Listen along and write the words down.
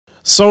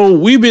So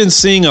we've been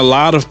seeing a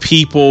lot of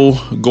people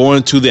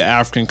going to the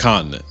African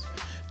continent,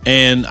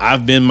 and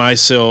I've been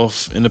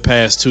myself in the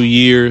past 2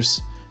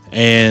 years,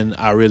 and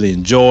I really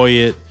enjoy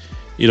it.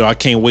 I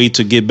can't wait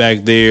to get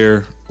back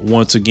there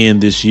once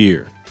again this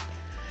year.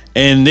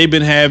 And they've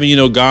been having,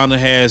 Ghana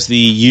has the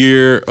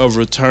year of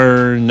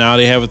return. Now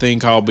they have a thing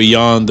called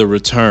Beyond the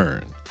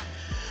Return.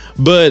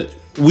 But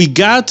we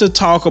got to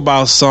talk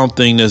about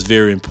something that's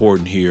very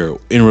important here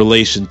in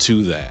relation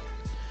to that.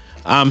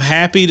 I'm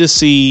happy to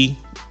see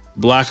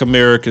Black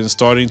Americans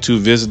starting to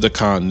visit the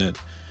continent.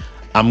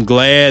 I'm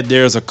glad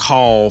there's a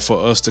call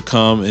for us to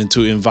come and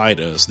to invite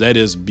us. That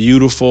is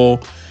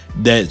beautiful.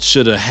 That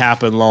should have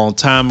happened a long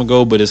time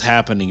ago, but it's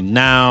happening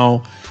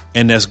now,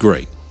 and that's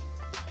great.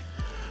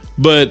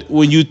 But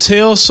when you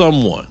tell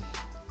someone,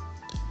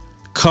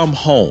 come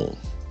home,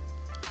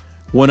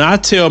 when I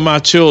tell my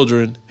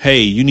children,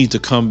 hey, you need to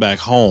come back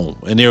home,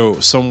 and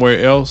they're somewhere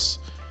else,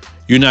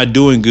 you're not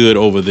doing good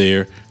over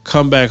there,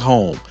 come back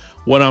home.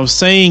 What I'm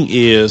saying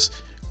is,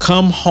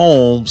 come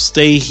home,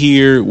 stay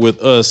here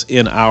with us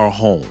in our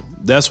home.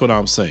 That's what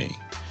I'm saying.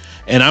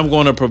 And I'm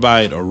going to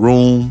provide a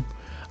room.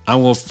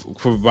 I'm going to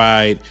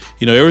provide,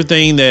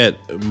 everything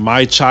that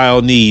my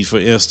child needs, for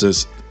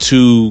instance,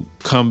 to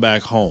come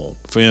back home.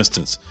 For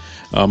instance,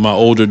 my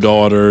older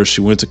daughter,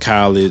 she went to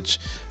college.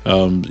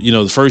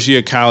 The first year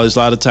of college, a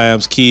lot of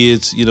times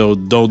kids,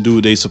 don't do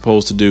what they're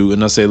supposed to do.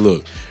 And I say,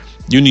 look,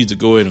 you need to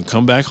go ahead and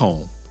come back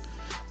home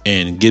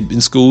and get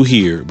in school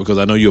here, because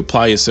I know you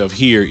apply yourself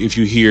here if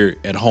you're here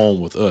at home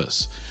with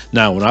us.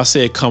 Now, when I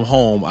said come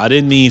home, I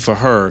didn't mean for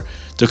her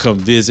to come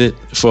visit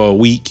for a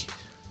week,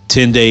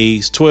 10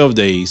 days, 12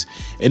 days,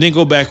 and then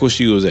go back where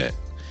she was at.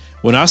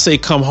 When I say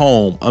come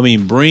home, I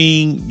mean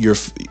bring your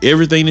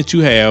everything that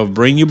you have,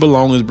 bring your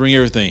belongings, bring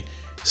everything.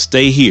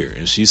 Stay here.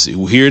 And she's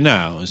here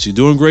now, and she's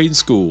doing great in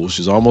school.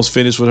 She's almost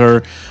finished with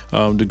her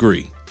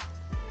degree.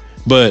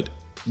 But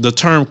the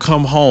term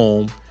come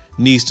home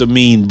needs to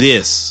mean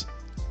this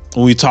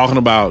when we're talking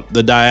about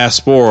the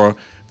diaspora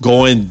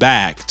going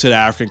back to the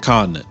African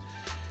continent.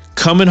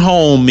 Coming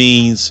home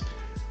means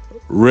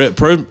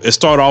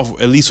start off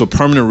at least with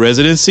permanent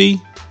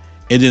residency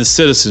and then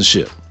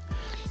citizenship.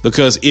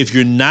 Because if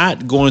you're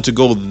not going to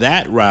go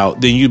that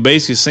route, then you're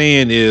basically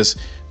saying is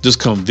just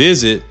come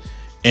visit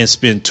and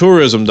spend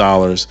tourism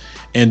dollars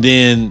and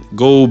then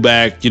go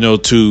back,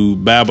 to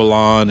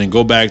Babylon and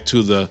go back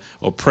to the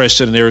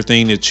oppression and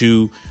everything that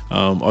you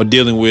are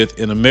dealing with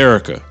in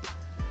America.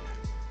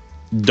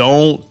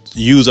 Don't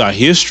use our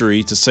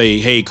history to say,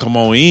 hey, come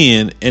on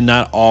in, and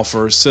not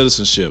offer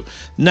citizenship.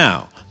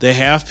 Now, they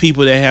have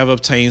people that have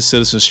obtained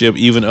citizenship.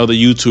 Even other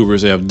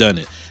YouTubers have done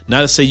it.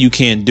 Not to say you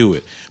can't do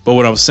it. But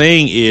what I'm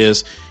saying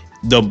is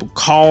the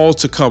call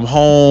to come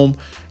home,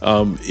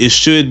 it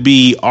should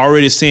be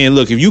already saying,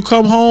 look, if you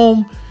come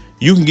home,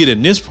 you can get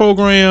in this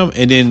program,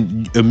 and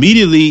then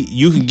immediately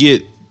you can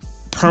get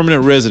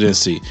permanent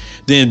residency.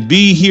 Then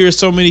be here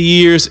so many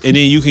years, and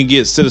then you can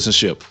get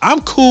citizenship.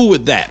 I'm cool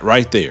with that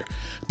right there.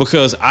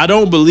 Because I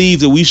don't believe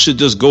that we should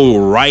just go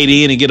right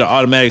in and get an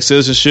automatic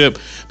citizenship,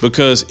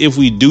 because if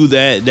we do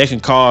that, that can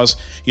cause,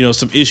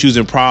 some issues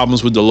and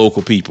problems with the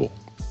local people.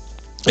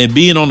 And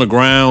being on the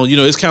ground,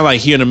 it's kind of like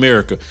here in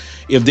America.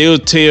 If they'll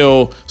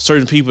tell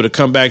certain people to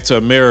come back to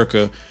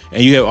America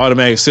and you have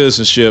automatic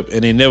citizenship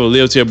and they never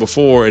lived here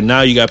before, and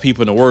now you got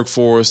people in the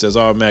workforce that's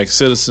automatic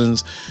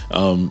citizens,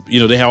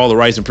 they have all the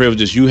rights and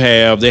privileges you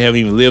have. They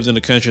haven't even lived in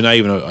the country, not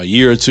even a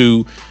year or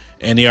two,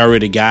 and they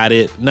already got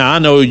it. Now, I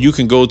know you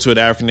can go to an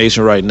African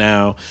nation right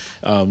now.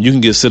 You can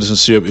get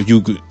citizenship. If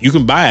you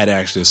can buy it,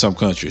 actually, in some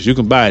countries. You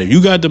can buy it. If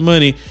you got the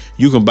money,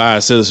 you can buy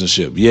a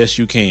citizenship. Yes,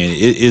 you can.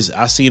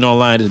 I've seen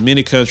online, there's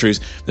many countries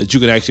that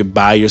you can actually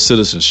buy your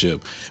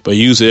citizenship. But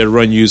usually it'll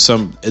run you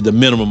at the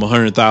minimum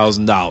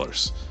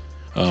 $100,000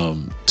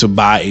 to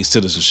buy a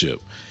citizenship.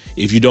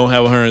 If you don't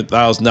have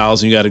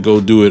 $100,000, you got to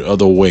go do it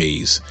other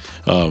ways.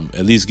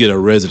 At least get a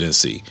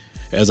residency.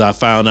 As I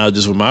found out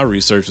just with my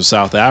research in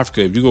South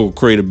Africa, if you go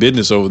create a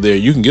business over there,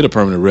 you can get a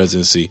permanent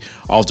residency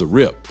off the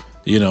rip,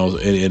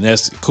 and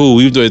that's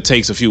cool. Even though it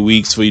takes a few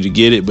weeks for you to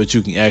get it, but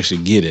you can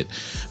actually get it.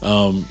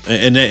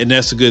 And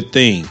that's a good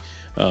thing.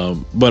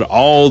 But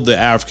all the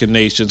African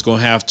nations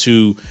going to have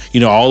to,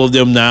 all of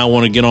them now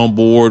want to get on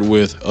board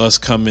with us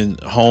coming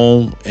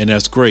home. And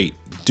that's great.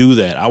 Do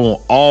that. I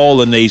want all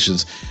the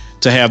nations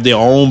to have their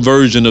own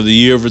version of the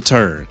year of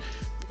return.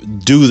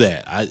 Do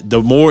that.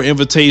 The more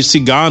invitations,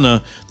 see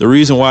Ghana, the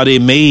reason why they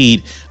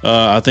made,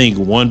 I think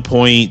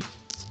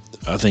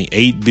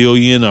 1.8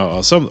 billion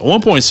or something,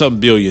 1 point something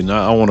billion.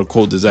 I don't want to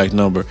quote the exact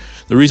number.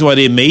 The reason why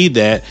they made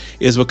that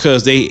is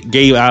because they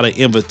gave out an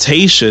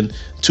invitation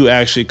to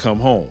actually come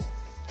home.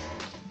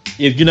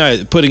 If you're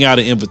not putting out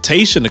an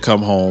invitation to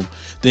come home,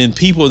 then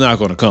people are not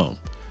going to come.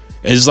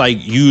 It's like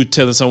you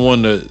telling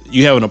someone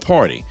you having a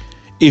party.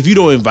 If you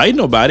don't invite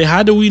nobody,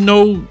 how do we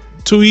know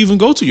to even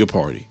go to your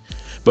party?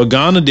 But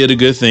Ghana did a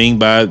good thing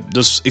by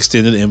just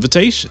extending the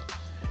invitation,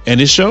 and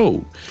it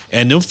showed.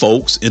 And them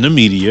folks in the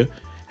media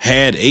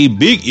had a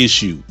big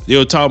issue. They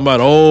were talking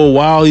about, oh,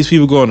 wow, these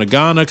people going to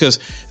Ghana, because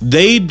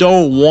they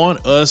don't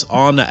want us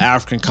on the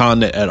African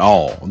continent at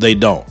all. They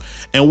don't.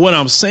 And what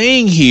I'm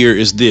saying here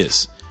is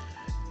this.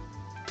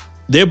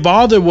 They're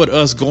bothered with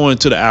us going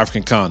to the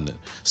African continent.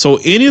 So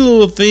any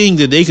little thing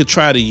that they could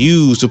try to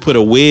use to put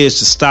a wedge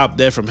to stop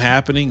that from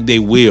happening, they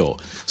will.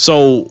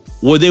 So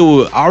they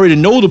will already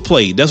know the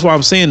play. That's why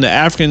I'm saying the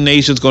African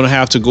nation's going to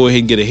have to go ahead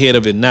and get ahead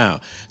of it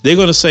now. They're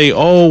going to say,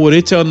 oh, well,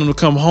 they're telling them to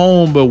come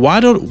home, but why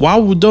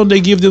don't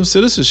they give them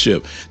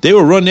citizenship? They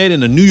will run that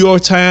in the New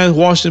York Times,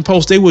 Washington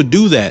Post. They would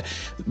do that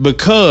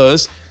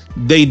because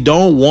they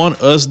don't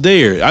want us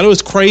there. I know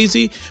it's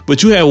crazy,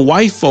 but you have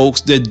white folks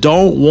that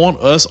don't want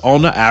us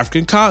on the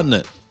African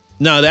continent.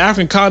 Now, the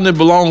African continent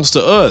belongs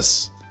to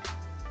us.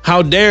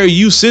 How dare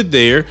you sit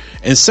there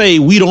and say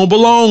we don't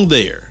belong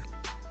there?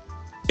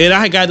 And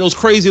I got those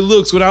crazy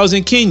looks when I was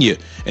in Kenya.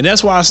 And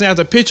that's why I snapped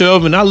a picture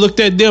of them and I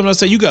looked at them and I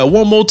said, you got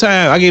one more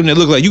time. I gave them that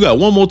look like you got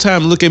one more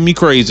time to look at me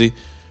crazy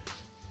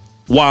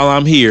while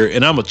I'm here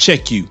and I'm going to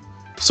check you.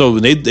 So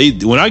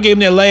when I gave them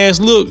that last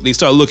look, they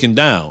start looking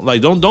down.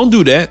 Like, don't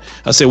do that.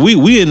 I said,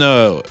 we in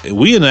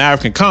the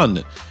African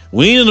continent.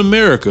 We ain't in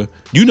America.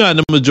 You're not in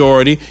the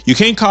majority. You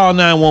can't call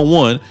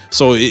 911.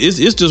 So it's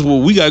just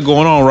what we got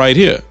going on right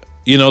here.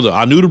 You know,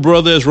 I knew the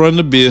brother that's running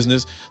the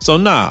business. So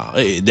that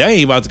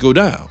ain't about to go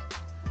down.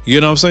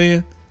 You know what I'm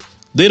saying?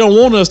 They don't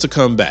want us to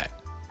come back.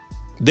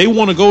 They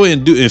want to go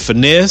and do and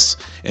finesse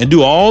and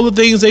do all the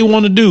things they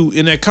want to do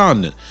in that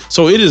continent.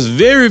 So it is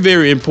very,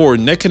 very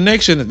important. That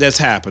connection that's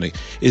happening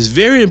is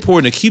very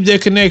important to keep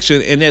that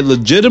connection, and that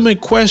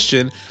legitimate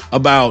question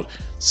about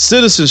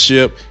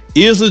citizenship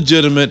is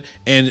legitimate.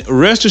 And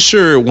rest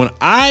assured, when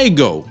I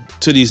go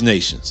to these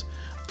nations,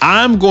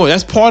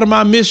 that's part of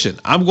my mission.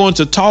 I'm going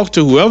to talk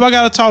to whoever I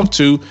got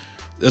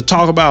to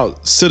talk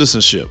about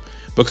citizenship,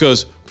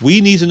 because we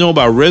need to know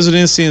about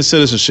residency and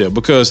citizenship.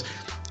 Because,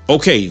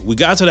 okay, we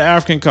got to the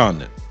African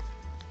continent.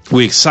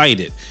 We're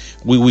excited.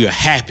 We are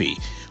happy.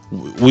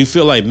 We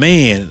feel like,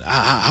 man,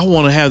 I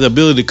want to have the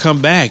ability to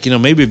come back,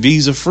 maybe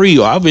visa free,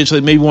 or I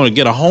eventually maybe want to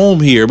get a home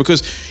here,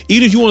 because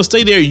even if you want to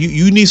stay there,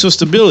 you need some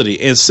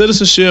stability, and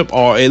citizenship,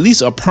 or at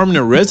least a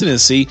permanent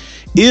residency,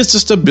 is the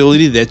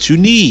stability that you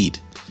need.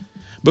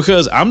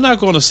 Because I'm not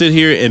going to sit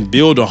here and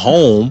build a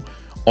home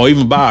or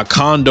even buy a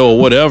condo or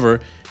whatever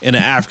in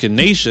an African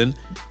nation,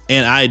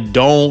 and I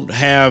don't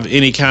have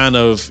any kind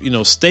of,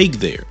 stake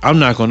there. I'm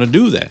not going to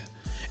do that.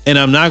 And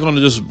I'm not going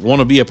to just want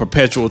to be a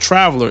perpetual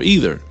traveler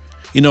either.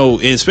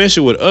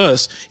 Especially with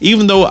us,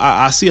 even though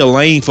I see a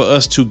lane for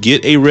us to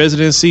get a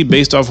residency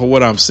based off of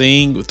what I'm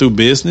seeing through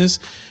business.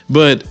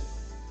 But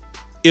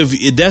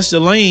if that's the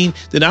lane,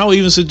 then I'll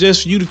even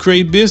suggest for you to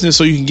create business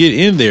so you can get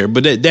in there.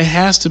 But that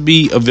has to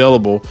be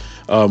available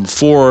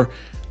for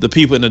the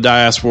people in the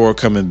diaspora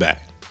coming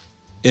back.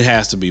 It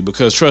has to be,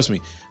 because trust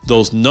me,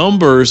 those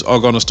numbers are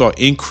going to start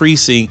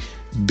increasing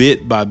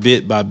bit by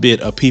bit by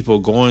bit of people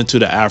going to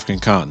the African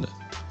continent.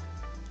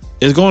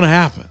 It's going to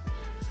happen.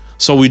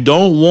 So we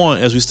don't want,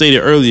 as we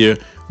stated earlier,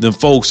 them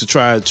folks to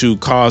try to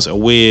cause a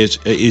wedge,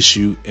 an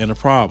issue, and a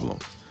problem.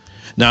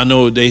 Now, I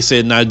know they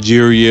said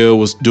Nigeria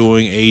was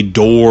doing a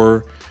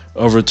door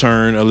of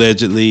return,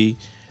 allegedly.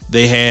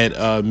 They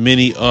had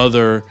many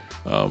other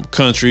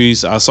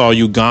countries. I saw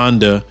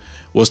Uganda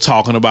was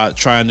talking about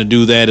trying to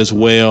do that as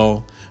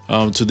well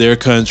to their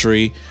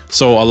country.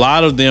 So a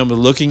lot of them are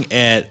looking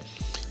at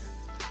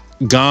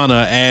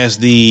Ghana as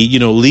the,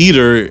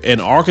 leader and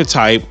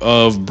archetype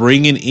of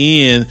bringing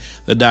in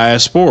the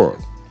diaspora.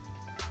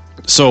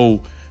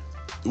 So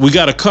we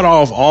got to cut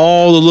off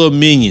all the little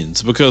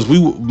minions, because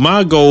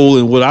my goal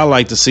and what I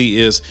like to see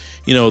is,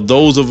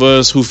 those of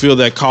us who feel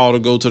that call to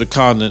go to the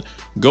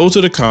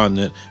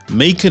continent,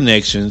 make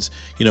connections.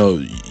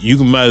 You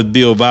can might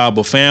build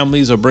viable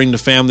families or bring the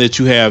family that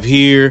you have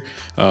here,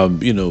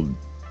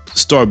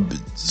 start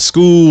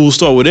school,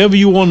 start whatever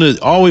you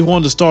always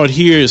want to start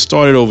here,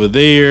 start it over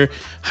there,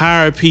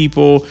 hire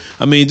people.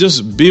 I mean,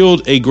 just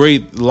build a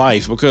great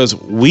life, because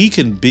we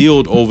can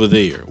build over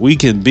there. We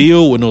can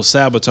build with no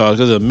sabotage,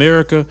 because in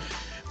America,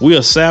 we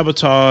are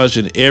sabotaged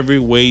in every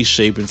way,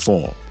 shape, and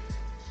form.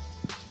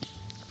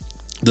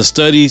 The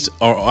studies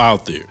are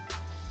out there,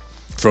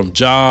 from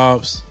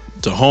jobs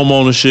to home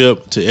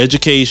ownership to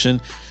education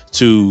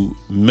to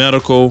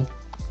medical.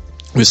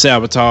 We're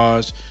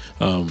sabotaged.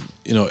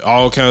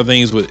 All kind of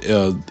things with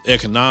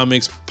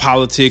economics,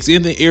 politics,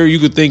 in the area you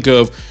could think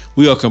of.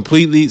 We are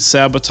completely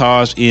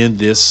sabotaged in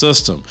this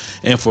system.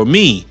 And for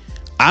me,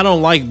 I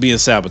don't like being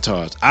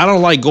sabotaged. I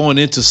don't like going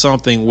into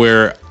something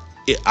where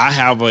I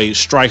have a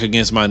strike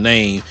against my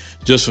name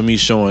just for me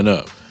showing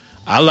up.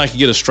 I like to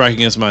get a strike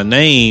against my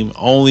name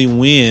only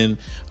when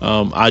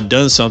I've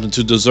done something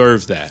to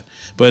deserve that.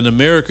 But in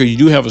America, you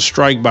do have a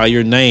strike by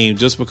your name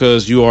just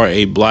because you are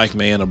a black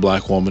man or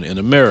black woman in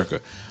America.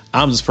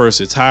 I'm just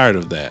personally tired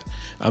of that.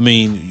 I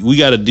mean, we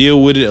got to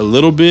deal with it a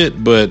little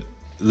bit, but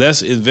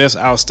let's invest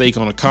our stake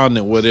on a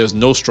continent where there's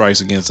no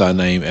strikes against our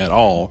name at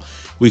all.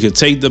 We can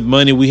take the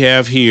money we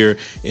have here,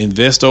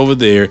 invest over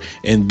there,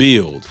 and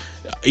build.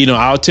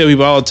 I'll tell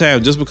people all the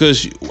time, just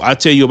because I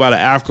tell you about an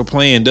Africa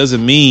plan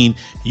doesn't mean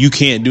you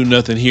can't do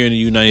nothing here in the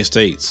United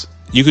States.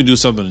 You can do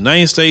something in the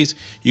United States.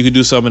 You can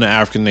do something in the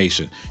African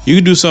nation. You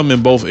can do something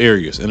in both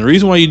areas. And the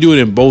reason why you do it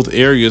in both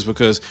areas,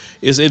 because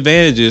it's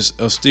advantages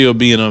of still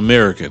being an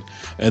American.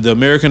 And the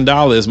American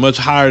dollar is much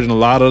higher than a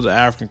lot of the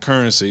African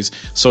currencies.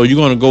 So you're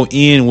going to go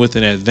in with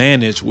an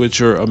advantage with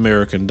your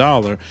American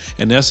dollar.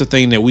 And that's the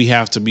thing that we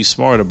have to be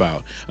smart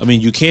about. I mean,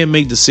 you can't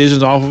make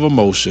decisions off of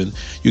emotion.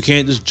 You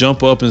can't just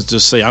jump up and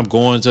just say, I'm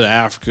going to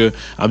Africa.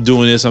 I'm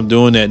doing this. I'm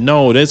doing that.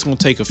 No, that's going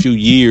to take a few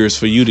years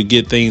for you to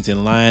get things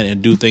in line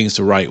and do things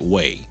the right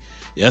way.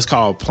 That's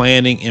called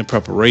planning and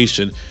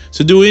preparation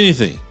to do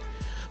anything.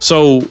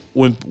 So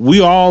when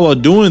we all are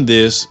doing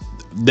this,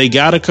 they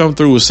got to come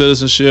through with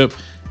citizenship,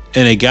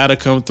 and they got to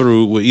come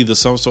through with either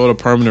some sort of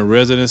permanent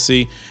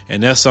residency.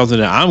 And that's something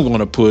that I'm going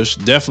to push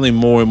definitely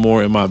more and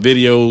more in my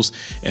videos,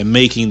 and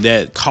making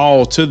that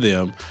call to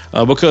them,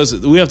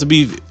 because we have to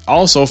be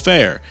also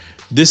fair.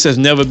 This has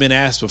never been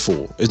asked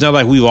before. It's not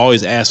like we've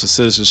always asked for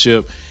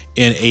citizenship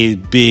in a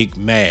big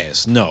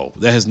mass. No,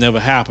 that has never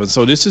happened.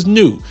 So this is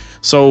new.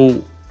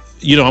 So,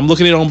 I'm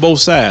looking at it on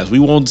both sides. We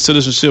want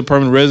citizenship,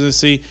 permanent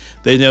residency.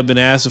 They've never been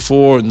asked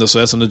for, so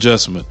that's an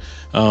adjustment.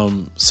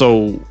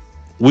 So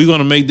we're going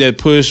to make that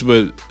push,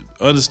 but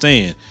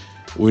understand,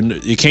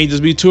 it can't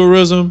just be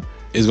tourism.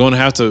 It's going to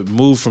have to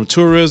move from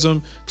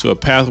tourism to a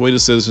pathway to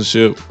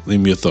citizenship.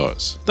 Leave me your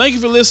thoughts. Thank you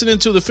for listening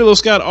to the Philo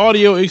Scott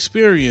audio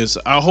experience.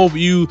 I hope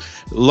you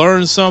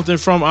learned something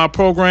from our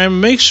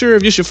program. Make sure,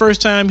 if it's your first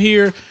time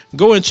here,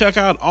 go and check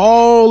out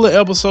all the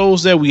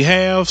episodes that we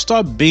have.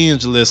 Start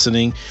binge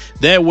listening.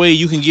 That way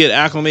you can get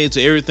acclimated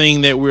to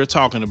everything that we're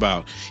talking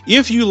about.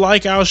 If you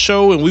like our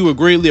show, and we would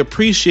greatly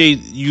appreciate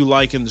you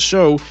liking the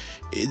show,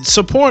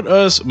 support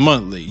us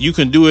monthly. You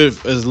can do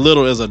it as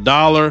little as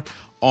 $1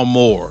 or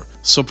more.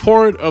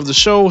 Support of the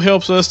show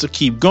helps us to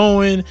keep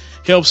going,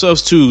 helps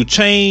us to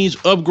change,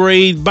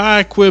 upgrade,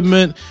 buy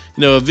equipment.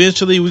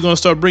 Eventually we're going to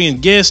start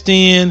bringing guests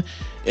in,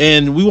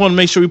 and we want to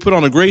make sure we put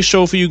on a great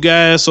show for you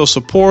guys. So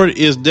support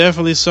is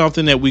definitely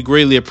something that we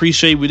greatly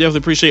appreciate. We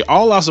definitely appreciate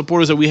all our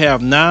supporters that we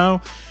have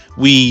now.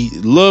 We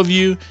love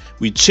you.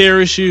 We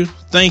cherish you.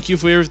 Thank you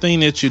for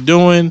everything that you're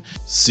doing.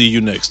 See you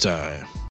next time.